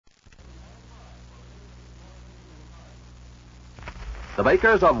the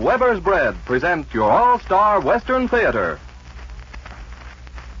makers of Weber's Bread, present your all-star Western Theater.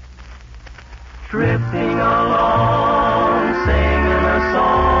 Drifting along, singing a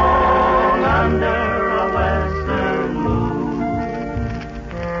song under a western moon.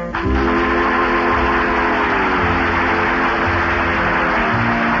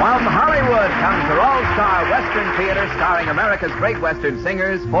 From Hollywood comes your all-star Western Theater starring America's great Western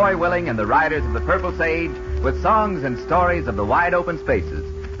singers, Foy Willing and the Riders of the Purple Sage, with songs and stories of the wide open spaces.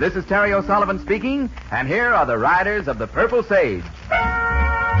 This is Terry O'Sullivan speaking, and here are the Riders of the Purple Sage.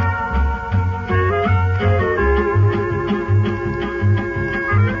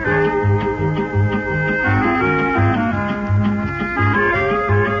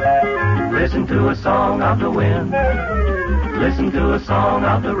 Listen to a song of the wind. Listen to a song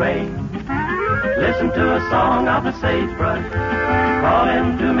of the rain. Listen to a song of the sagebrush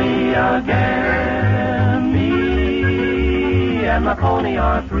calling to me again. Me and my pony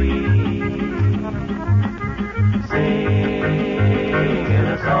are free, singing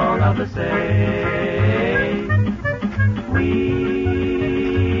a song of the sage.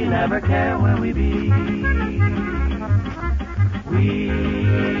 We never care where we be. We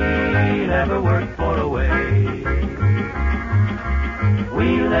never work for a wage.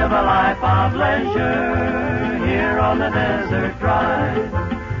 We live a life of leisure here on the desert drive.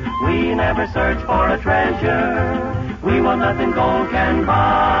 We never search for a treasure we want nothing gold can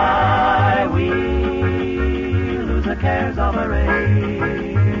buy. We lose the cares of our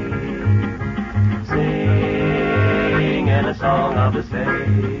age, singing a song of the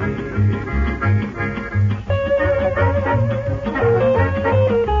sage.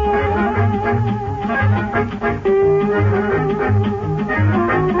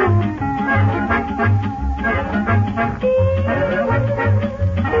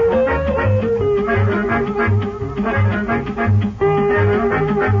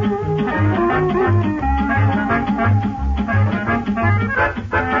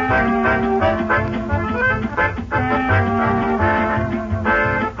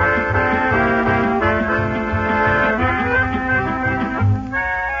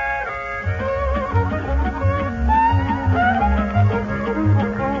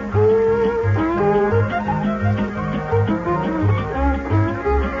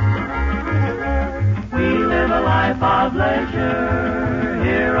 Of leisure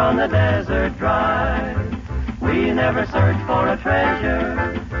here on the desert drive. We never search for a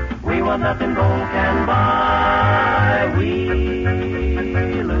treasure we want nothing gold can buy. We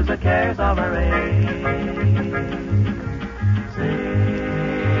lose the cares of our age,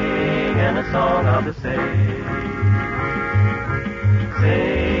 singing a song of the sage,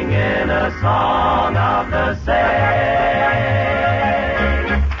 singing a song of the sage.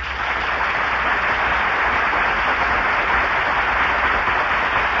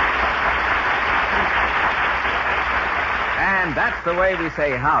 And that's the way we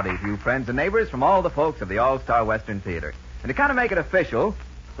say howdy to you friends and neighbors from all the folks of the All-Star Western Theater. And to kind of make it official,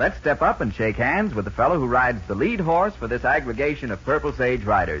 let's step up and shake hands with the fellow who rides the lead horse for this aggregation of Purple Sage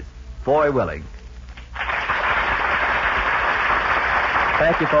riders, Foy Willing.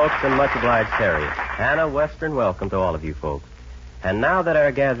 Thank you, folks, and much obliged, Terry. And a Western welcome to all of you folks. And now that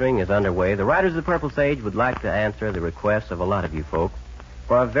our gathering is underway, the Riders of the Purple Sage would like to answer the requests of a lot of you folks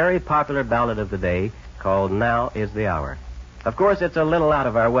for a very popular ballad of the day called Now Is the Hour. Of course, it's a little out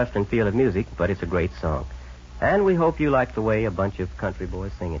of our Western field of music, but it's a great song. And we hope you like the way a bunch of country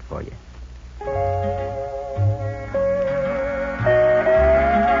boys sing it for you.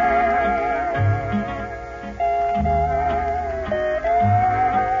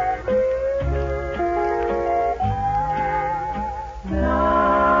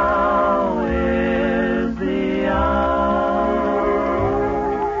 Now is the hour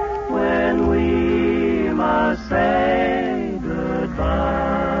when we must say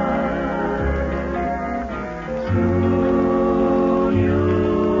soon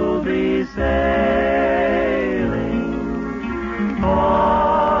you'll be safe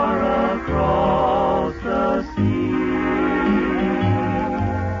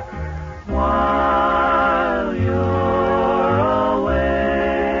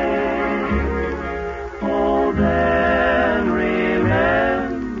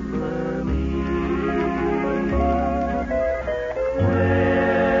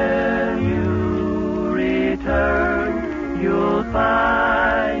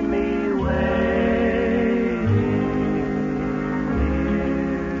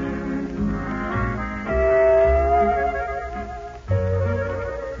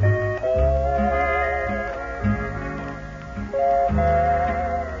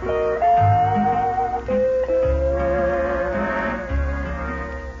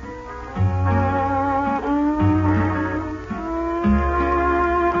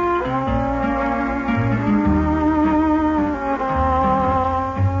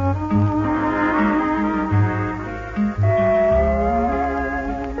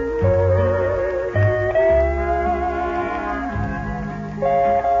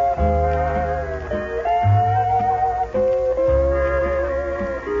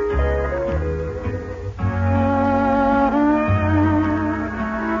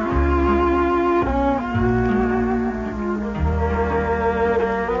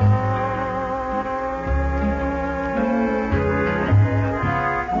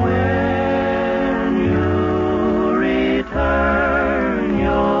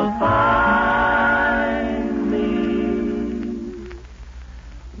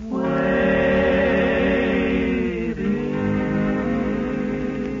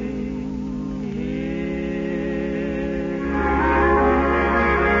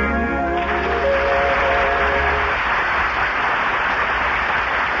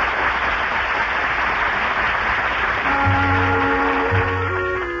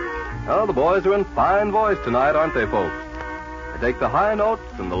Well, the boys are in fine voice tonight, aren't they, folks? They take the high notes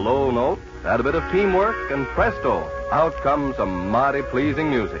and the low notes, add a bit of teamwork, and presto, out comes some mighty pleasing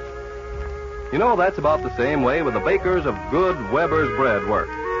music. You know, that's about the same way with the bakers of good Weber's bread work.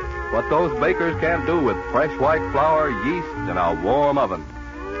 What those bakers can't do with fresh white flour, yeast, and a warm oven.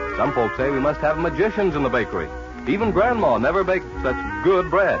 Some folks say we must have magicians in the bakery. Even Grandma never baked such good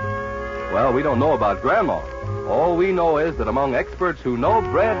bread. Well, we don't know about Grandma. All we know is that among experts who know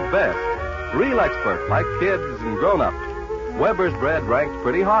bread best, real experts like kids and grown-ups, Weber's bread ranks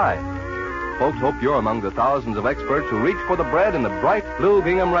pretty high. Folks, hope you're among the thousands of experts who reach for the bread in the bright blue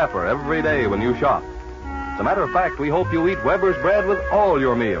gingham wrapper every day when you shop. As a matter of fact, we hope you eat Weber's bread with all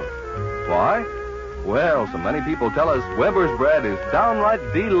your meals. Why? Well, so many people tell us Weber's bread is downright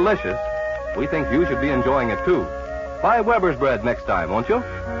delicious. We think you should be enjoying it, too. Buy Weber's bread next time, won't you?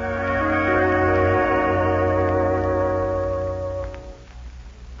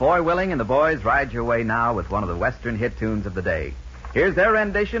 Boy Willing and the boys ride your way now with one of the Western hit tunes of the day. Here's their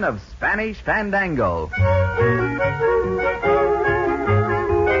rendition of Spanish Fandango.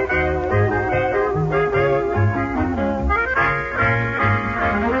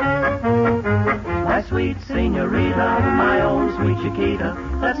 My sweet senorita, my own sweet Chiquita,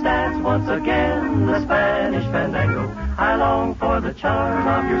 let's dance once again the Spanish Fandango. I long for the charm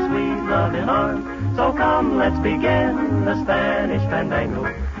of your sweet loving arms, so come, let's begin the Spanish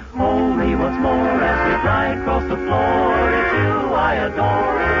Fandango. Hold me once more as we glide across the floor. It's you I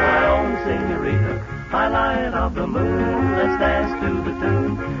adore, my own senorita, my light of the moon. Let's dance to the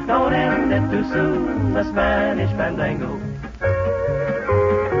tune, don't end it too soon, the Spanish Fandango.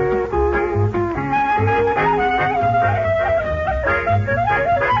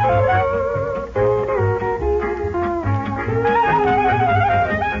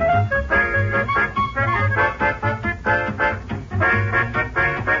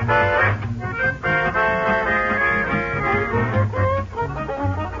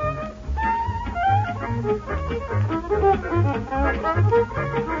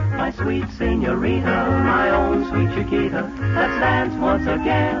 My sweet senorita, my own sweet Chiquita, let's dance once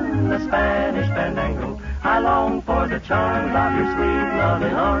again the Spanish Fandango. I long for the charms of your sweet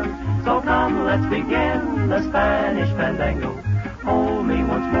loving arms, so come, let's begin the Spanish Fandango. Hold me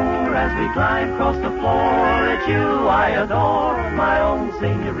once more as we glide across the floor. It's you I adore, my own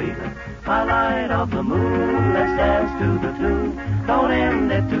senorita, my light of the moon. Let's dance to the tune, don't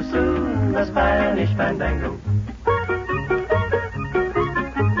end it too soon, the Spanish Fandango.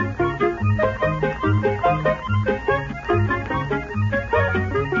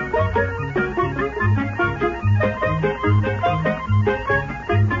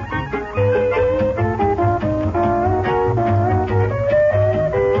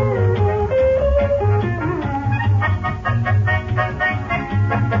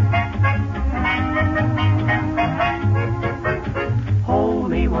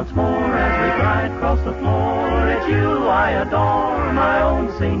 Once more as we glide across the floor, it's you I adore, my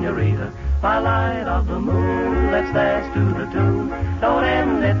own senorita, my light of the moon. Let's dance to the tune, don't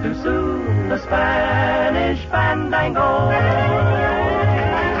end it too soon, the Spanish Fandango.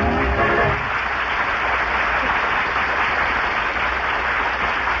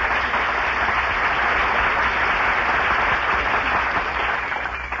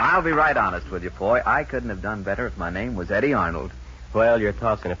 I'll be right honest with you, boy. I couldn't have done better if my name was Eddie Arnold. Well, you're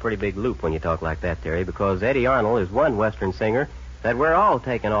tossing a pretty big loop when you talk like that, Terry, because Eddie Arnold is one Western singer that we're all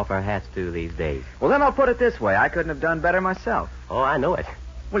taking off our hats to these days. Well, then I'll put it this way. I couldn't have done better myself. Oh, I know it.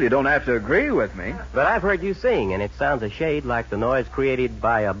 Well, you don't have to agree with me. But I've heard you sing, and it sounds a shade like the noise created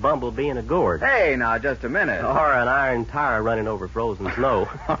by a bumblebee in a gourd. Hey, now, just a minute. Or an iron tire running over frozen snow.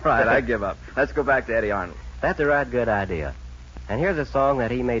 All right, I give up. Let's go back to Eddie Arnold. That's a right good idea. And here's a song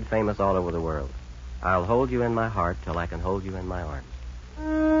that he made famous all over the world. I'll hold you in my heart till I can hold you in my arms.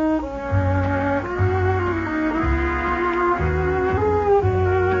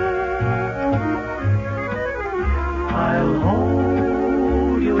 I'll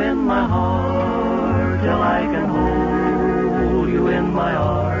hold you in my heart till I can hold you in my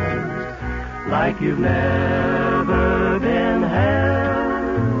arms, like you've never been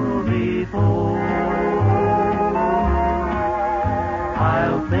held before.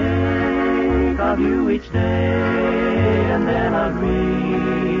 I'll think of you each day, and then I'll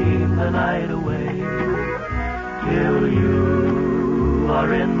dream the night away, till you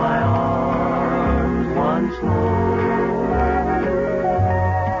are in my arms once more.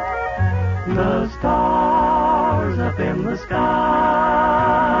 The stars up in the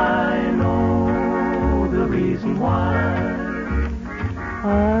sky know the reason why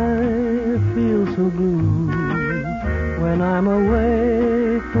I feel so blue when I'm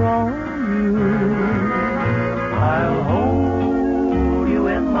away from you. I'll hold you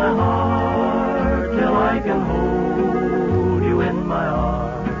in my heart till I can hold you in my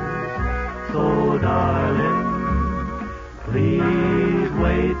arms. So, darling, please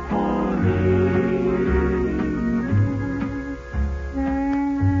wait for me.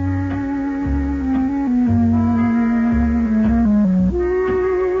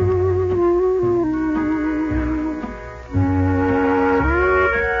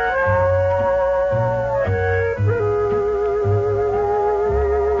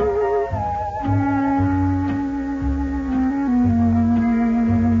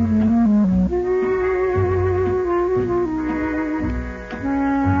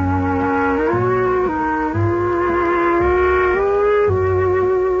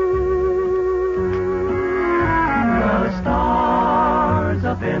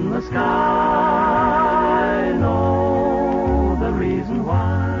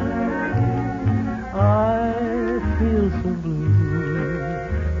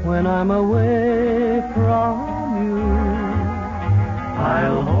 When I'm away from you,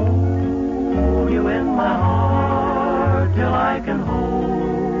 I'll hold you in my heart till I can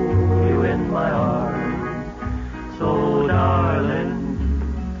hold you in my arms. So, darling,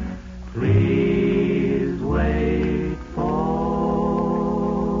 please wait for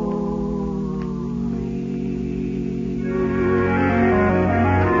me.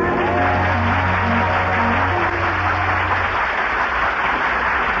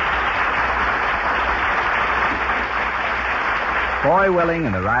 Foy Willing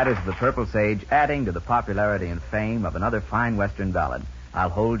and the Riders of the Purple Sage adding to the popularity and fame of another fine Western ballad, I'll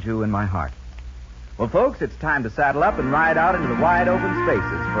Hold You in My Heart. Well, folks, it's time to saddle up and ride out into the wide open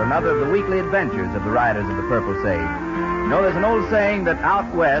spaces for another of the weekly adventures of the Riders of the Purple Sage. You know, there's an old saying that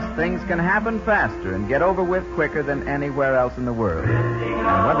out west things can happen faster and get over with quicker than anywhere else in the world.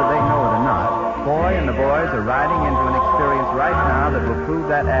 And whether they know it or not, Foy and the boys are riding into an experience right now that will prove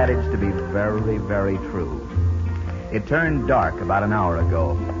that adage to be very, very true. It turned dark about an hour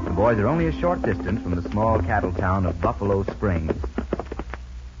ago. The boys are only a short distance from the small cattle town of Buffalo Springs.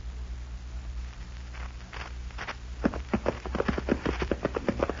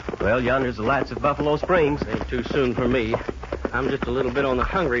 Well, yonder's the lights of Buffalo Springs. Ain't too soon for me. I'm just a little bit on the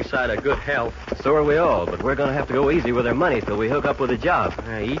hungry side of good health. So are we all, but we're going to have to go easy with our money till we hook up with a job.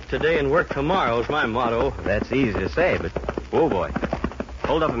 Eat today and work tomorrow is my motto. That's easy to say, but... Whoa, boy.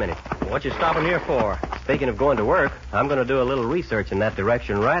 Hold up a minute. What you stopping here for? Speaking of going to work, I'm going to do a little research in that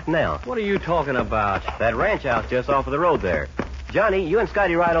direction right now. What are you talking about? That ranch house just off of the road there. Johnny, you and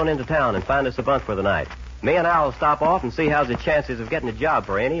Scotty ride on into town and find us a bunk for the night. Me and Al will stop off and see how's the chances of getting a job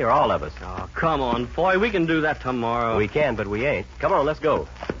for any or all of us. Oh, come on, Foy. We can do that tomorrow. We can, but we ain't. Come on, let's go.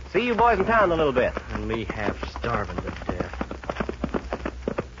 See you boys in town in a little bit. And me half starving to death.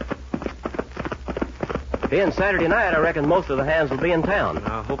 Being Saturday night, I reckon most of the hands will be in town.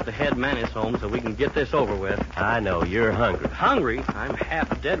 I hope the head man is home so we can get this over with. I know, you're hungry. Hungry? I'm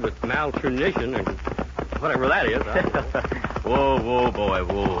half dead with malnutrition and whatever that is. Whoa, boy,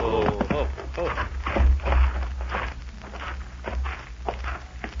 whoa. Oh.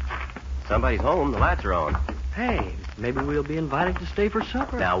 Somebody's home. The lights are on. Hey, maybe we'll be invited to stay for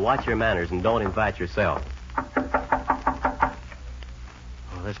supper. Now, watch your manners and don't invite yourself.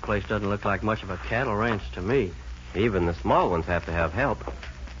 Well, this place doesn't look like much of a cattle ranch to me. Even the small ones have to have help.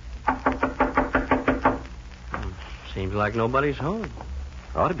 Seems like nobody's home.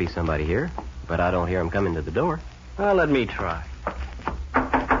 Ought to be somebody here, but I don't hear them coming to the door. Well, let me try.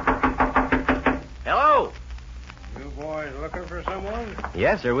 Hello? You boys looking for someone?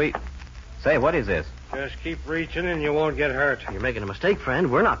 Yes, sir, Say, what is this? Just keep reaching and you won't get hurt. You're making a mistake,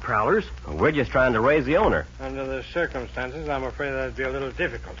 friend. We're not prowlers. We're just trying to raise the owner. Under the circumstances, I'm afraid that'd be a little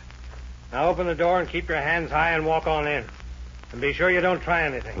difficult. Now open the door and keep your hands high and walk on in. And be sure you don't try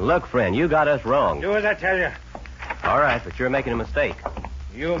anything. Look, friend, you got us wrong. Do as I tell you. All right, but you're making a mistake.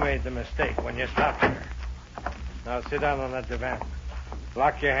 You made the mistake when you stopped here. Now sit down on that divan.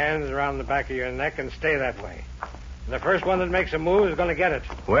 Lock your hands around the back of your neck and stay that way. The first one that makes a move is going to get it.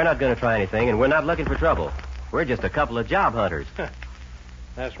 We're not going to try anything, and we're not looking for trouble. We're just a couple of job hunters.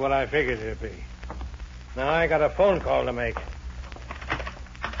 That's what I figured it'd be. Now I got a phone call to make.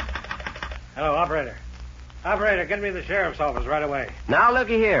 Hello, operator. Operator, get me the sheriff's office right away. Now,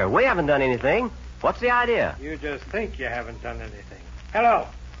 looky here. We haven't done anything. What's the idea? You just think you haven't done anything. Hello,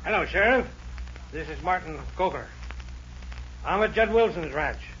 Sheriff. This is Martin Coker. I'm at Judd Wilson's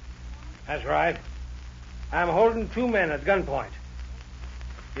ranch. That's right. I'm holding 2 men at gunpoint.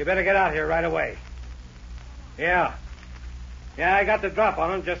 You better get out here right away. Yeah, I got the drop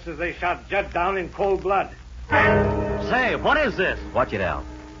on them just as they shot Judd down in cold blood. Say, what is this? Watch it, Al.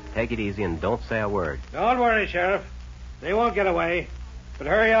 Take it easy and don't say a word. Don't worry, Sheriff. They won't get away. But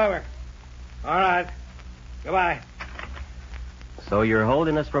hurry over. All right. Goodbye. So you're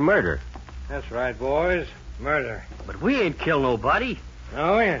holding us for murder? That's right, boys. Murder. But we ain't killed nobody.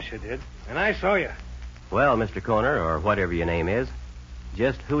 Oh, yes, you did. And I saw you. Well, Mr. Corner, or whatever your name is,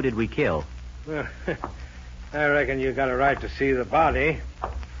 just who did we kill? Well, I reckon you got a right to see the body.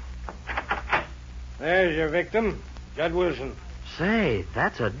 There's your victim, Judd Wilson. Say,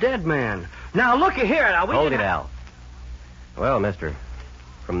 that's a dead man. Now, looky here. Now, Hold it, Al. Well, mister,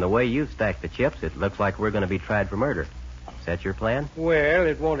 from the way you've stacked the chips, it looks like we're going to be tried for murder. Is that your plan? Well,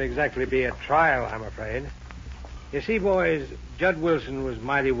 it won't exactly be a trial, I'm afraid. You see, boys, Judd Wilson was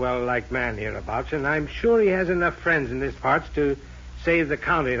mighty well-liked man hereabouts, and I'm sure he has enough friends in these parts to save the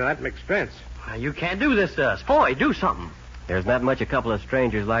county that expense. Now, you can't do this to us. Boy, do something. There's not much a couple of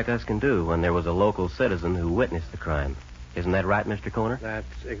strangers like us can do when there was a local citizen who witnessed the crime. Isn't that right, Mr. Corner?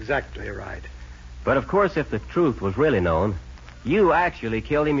 That's exactly right. But, of course, if the truth was really known, you actually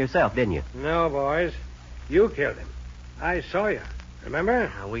killed him yourself, didn't you? No, boys. You killed him. I saw you.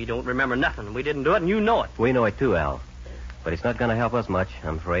 Remember? Now, we don't remember nothing. We didn't do it, and you know it. We know it too, Al. But it's not going to help us much,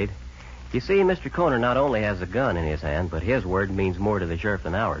 I'm afraid. You see, Mr. Corner not only has a gun in his hand, but his word means more to the sheriff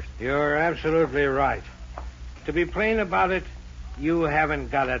than ours. You're absolutely right. To be plain about it, you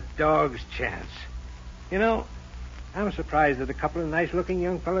haven't got a dog's chance. You know, I'm surprised that a couple of nice-looking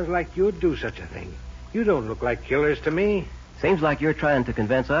young fellas like you would do such a thing. You don't look like killers to me. Seems like you're trying to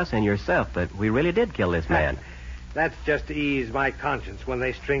convince us and yourself that we really did kill this man. That's just to ease my conscience when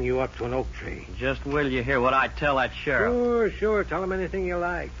they string you up to an oak tree. Just will you hear what I tell that sheriff? Sure. Tell him anything you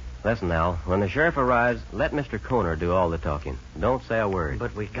like. Listen, Al, when the sheriff arrives, let Mr. Corner do all the talking. Don't say a word.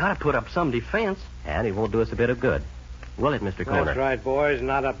 But we got to put up some defense. And he won't do us a bit of good. Will it, Mr. Corner? That's right, boys.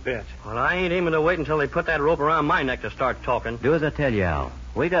 Not a bit. Well, I ain't aiming to wait until they put that rope around my neck to start talking. Do as I tell you, Al.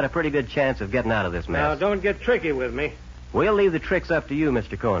 We got a pretty good chance of getting out of this mess. Now, don't get tricky with me. We'll leave the tricks up to you,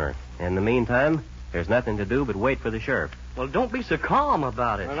 Mr. Corner. In the meantime, there's nothing to do but wait for the sheriff. Well, don't be so calm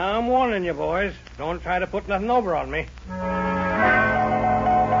about it. Well, now, I'm warning you, boys. Don't try to put nothing over on me.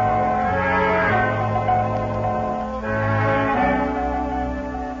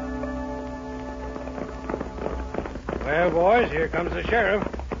 Well, boys, here comes the sheriff.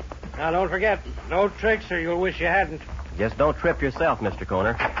 Now, don't forget, no tricks or you'll wish you hadn't. Just don't trip yourself, Mr.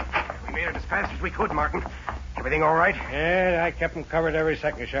 Corner. We made it as fast as we could, Martin. Everything all right? Yeah, I kept him covered every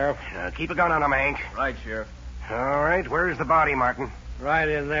second, Sheriff. Keep a gun on him, Hank. Right, Sheriff. All right, where's the body, Martin? Right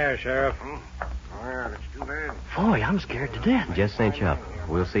in there, Sheriff. Well, that's too bad. Boy, I'm scared to death. Just cinch up.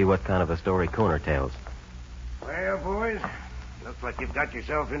 We'll see what kind of a story Corner tells. Well, boys, looks like you've got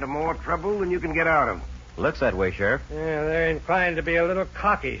yourself into more trouble than you can get out of. Looks that way, Sheriff. Yeah, they're inclined to be a little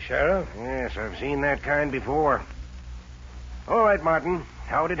cocky, Sheriff. Yes, I've seen that kind before. All right, Martin,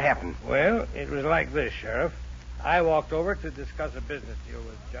 how did it happen? Well, it was like this, Sheriff. I walked over to discuss a business deal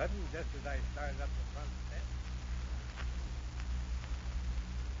with Judd, and just as I started up the front steps.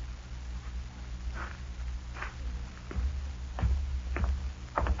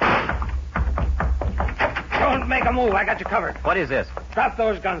 Don't make a move. I got you covered. What is this? Drop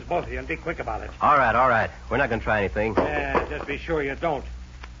those guns, both of you, and be quick about it. All right. We're not going to try anything. Yeah, just be sure you don't.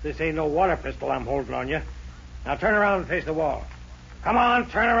 This ain't no water pistol I'm holding on you. Now turn around and face the wall. Come on,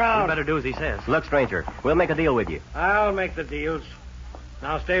 turn around. You better do as he says. Look, stranger, we'll make a deal with you. I'll make the deals.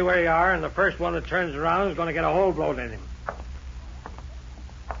 Now stay where you are, and the first one that turns around is going to get a hole blown in him.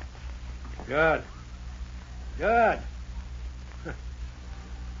 Good.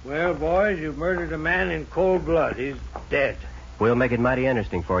 Well, boys, you've murdered a man in cold blood. He's dead. We'll make it mighty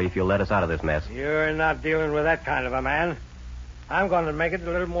interesting for you if you'll let us out of this mess. You're not dealing with that kind of a man. I'm going to make it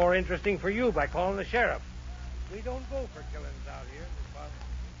a little more interesting for you by calling the sheriff. We don't go for killings out here in this part.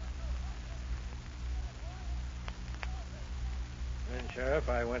 Then, Sheriff,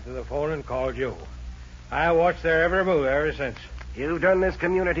 I went to the phone and called you. I watched their every move ever since. You've done this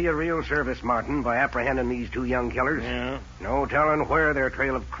community a real service, Martin, by apprehending these two young killers. Yeah. No telling where their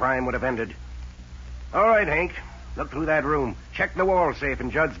trail of crime would have ended. All right, Hank. Look through that room. Check the wall safe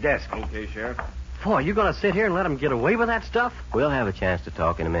in Judd's desk. Okay, Sheriff. Boy, you going to sit here and let him get away with that stuff? We'll have a chance to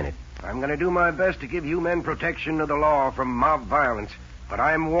talk in a minute. I'm going to do my best to give you men protection of the law from mob violence, but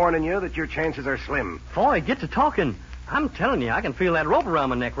I'm warning you that your chances are slim. Boy, get to talking. I'm telling you, I can feel that rope around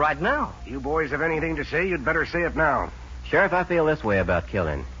my neck right now. You boys have anything to say, you'd better say it now. Sheriff, I feel this way about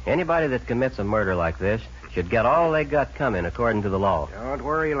killing. Anybody that commits a murder like this should get all they got coming according to the law. Don't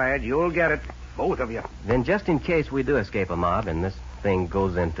worry, lad. You'll get it. Both of you. Then just in case we do escape a mob and this thing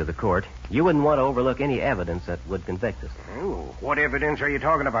goes into the court, you wouldn't want to overlook any evidence that would convict us. Oh, what evidence are you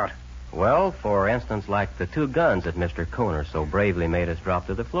talking about? Well, for instance, like the 2 guns that Mr. Koner so bravely made us drop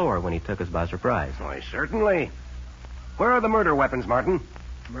to the floor when he took us by surprise. Why, certainly. Where are the murder weapons, Martin?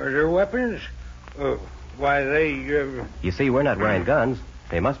 Murder weapons? Why, they... You see, we're not wearing guns.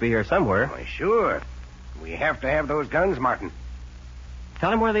 They must be here somewhere. Why, sure. We have to have those guns, Martin.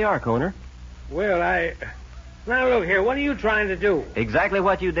 Tell him where they are, Koner. Well, Now, look here. What are you trying to do? Exactly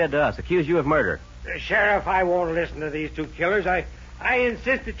what you did to us. Accuse you of murder. Sheriff, I won't listen to these 2 killers. I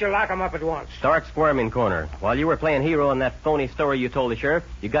insist that you lock them up at once. Start squirming, Koner. While you were playing hero in that phony story you told the sheriff,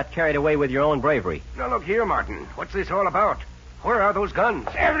 you got carried away with your own bravery. Now, look here, Martin. What's this all about? Where are those guns?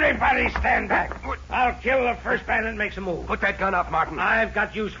 Everybody stand back. I'll kill the first man that makes a move. Put that gun up, Martin. I've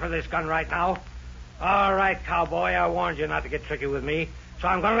got use for this gun right now. All right, cowboy, I warned you not to get tricky with me, so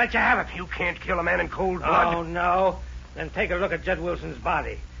I'm going to let you have it. You can't kill a man in cold blood. Oh, no? Then take a look at Judd Wilson's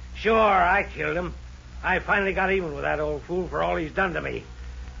body. Sure, I killed him. I finally got even with that old fool for all he's done to me.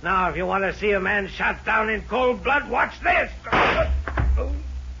 Now, if you want to see a man shot down in cold blood, watch this.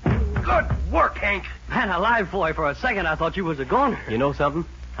 Good work, Hank. Man alive, boy, for a second I thought you was a goner. You know something?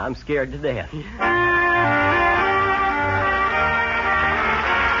 I'm scared to death.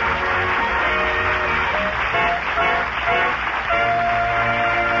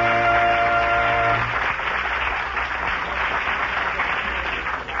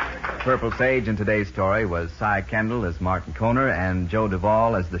 Purple Sage in today's story was Cy Kendall as Martin Koner and Joe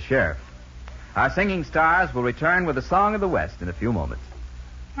Duvall as the sheriff. Our singing stars will return with the Song of the West in a few moments.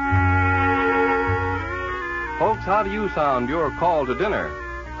 Folks, how do you sound your call to dinner?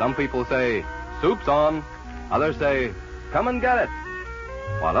 Some people say, soup's on. Others say, come and get it.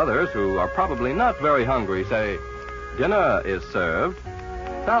 While others, who are probably not very hungry, say, dinner is served.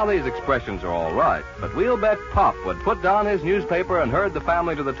 Now, these expressions are all right, but we'll bet Pop would put down his newspaper and herd the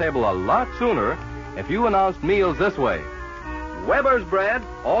family to the table a lot sooner if you announced meals this way. Weber's bread,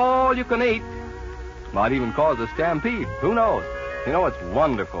 all you can eat. Might even cause a stampede. Who knows? You know, it's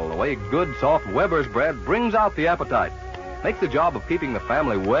wonderful the way good, soft Weber's bread brings out the appetite. Makes the job of keeping the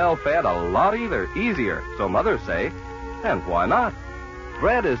family well fed a lot easier, so mothers say. And why not?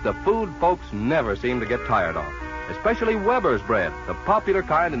 Bread is the food folks never seem to get tired of. Especially Weber's bread, the popular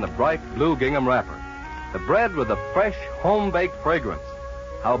kind in the bright blue gingham wrapper. The bread with the fresh, home-baked fragrance.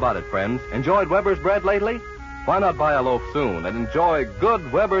 How about it, friends? Enjoyed Weber's bread lately? Why not buy a loaf soon and enjoy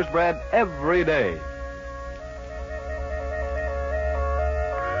good Weber's bread every day?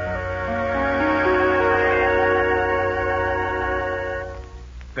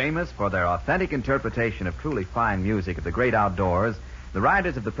 Famous for their authentic interpretation of truly fine music of the great outdoors, the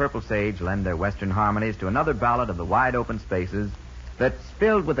Riders of the Purple Sage lend their Western harmonies to another ballad of the wide open spaces that's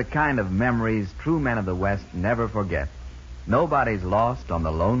filled with the kind of memories true men of the West never forget. Nobody's lost on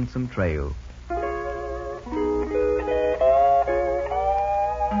the lonesome trail.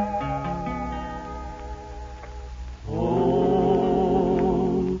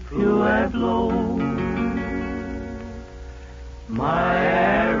 Oh, pure and blow, my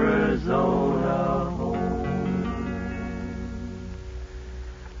Arizona home.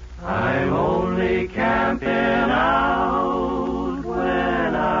 I'm only camping out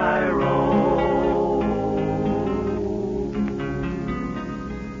when I roam.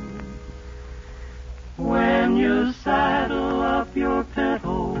 When you saddle up your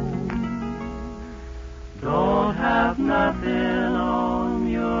pinto, don't have nothing on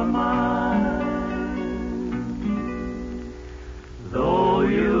your mind. Though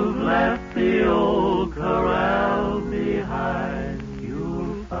you've left the old corral behind,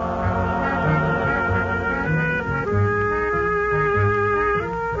 you'll find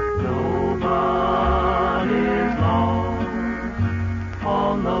nobody's lost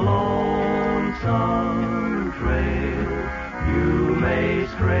on the lonesome trail. You may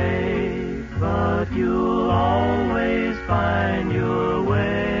stray, but you'll always find your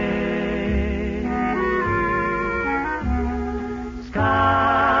way.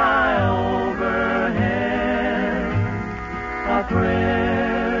 Sky overhead, a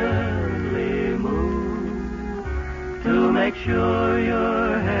friendly moon to make sure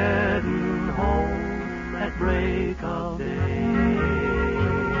you're heading home at break of day.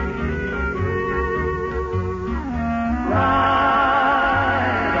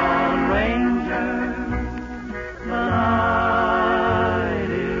 Ride on, Ranger, the night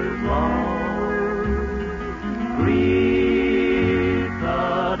is long. Greet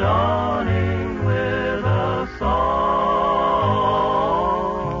the dawning with a song.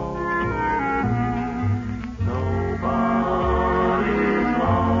 Nobody's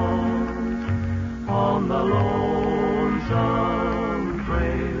lost on the lonesome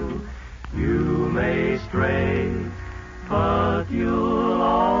trail. You may stray, but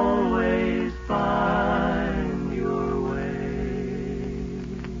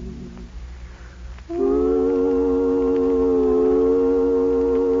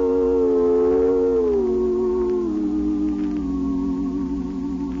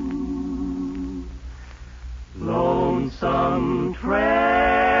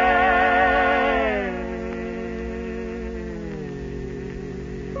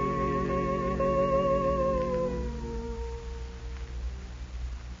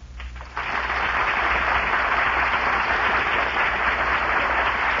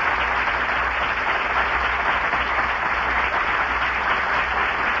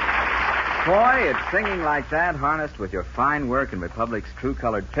Boy, it's singing like that, harnessed with your fine work in Republic's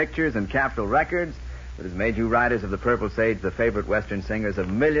true-colored pictures and Capitol records, that has made you Riders of the Purple Sage the favorite Western singers of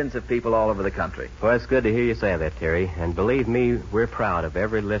millions of people all over the country. Well, it's good to hear you say that, Terry. And believe me, we're proud of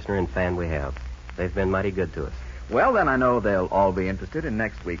every listener and fan we have. They've been mighty good to us. Well, then I know they'll all be interested in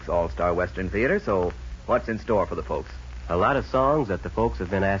next week's All-Star Western Theater, so what's in store for the folks? A lot of songs that the folks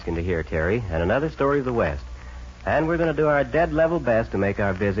have been asking to hear, Terry, and another story of the West. And we're going to do our dead level best to make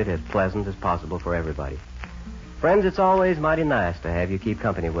our visit as pleasant as possible for everybody. Friends, it's always mighty nice to have you keep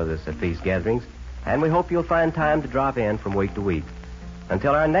company with us at these gatherings, and we hope you'll find time to drop in from week to week.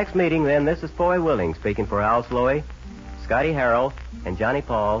 Until our next meeting, then, this is Foy Willing speaking for Al Sloey, Scotty Harrell, and Johnny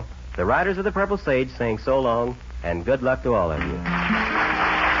Paul, the Riders of the Purple Sage, saying so long, and good luck to all of you.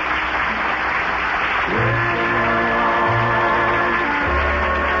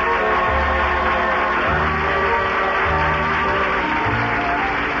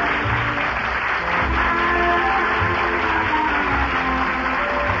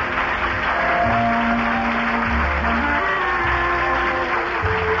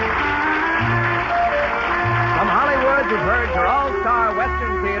 You've heard your All-Star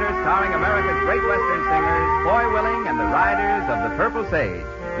Western Theater starring America's great Western singers, Foy Willing and the Riders of the Purple Sage.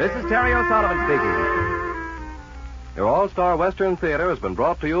 This is Terry O'Sullivan speaking. Your All-Star Western Theater has been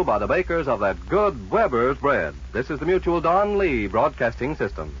brought to you by the bakers of that good Weber's bread. This is the Mutual Don Lee Broadcasting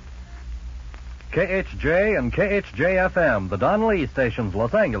System. KHJ and KHJFM, the Don Lee stations,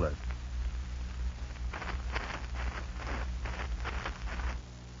 Los Angeles.